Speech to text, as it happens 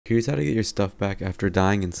Here's how to get your stuff back after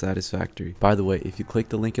dying in Satisfactory. By the way, if you click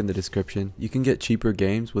the link in the description, you can get cheaper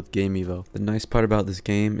games with Game Evo. The nice part about this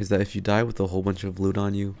game is that if you die with a whole bunch of loot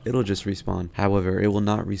on you, it'll just respawn. However, it will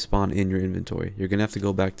not respawn in your inventory. You're gonna have to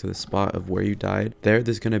go back to the spot of where you died.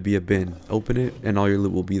 There's gonna be a bin. Open it and all your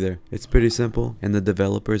loot will be there. It's pretty simple, and the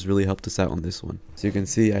developers really helped us out on this one. So you can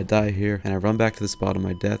see I die here and I run back to the spot of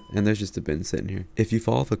my death, and there's just a bin sitting here. If you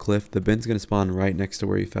fall off a cliff, the bin's gonna spawn right next to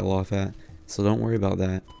where you fell off at. So don't worry about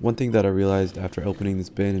that. One thing that I realized after opening this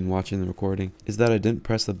bin and watching the recording is that I didn't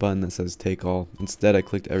press the button that says take all. Instead, I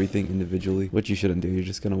clicked everything individually, which you shouldn't do. You're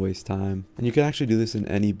just gonna waste time. And you can actually do this in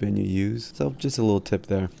any bin you use. So just a little tip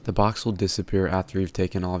there. The box will disappear after you've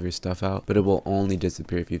taken all of your stuff out, but it will only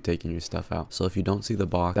disappear if you've taken your stuff out. So if you don't see the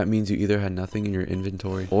box, that means you either had nothing in your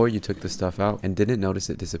inventory or you took the stuff out and didn't notice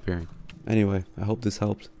it disappearing. Anyway, I hope this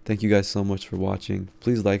helped. Thank you guys so much for watching.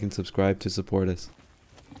 Please like and subscribe to support us.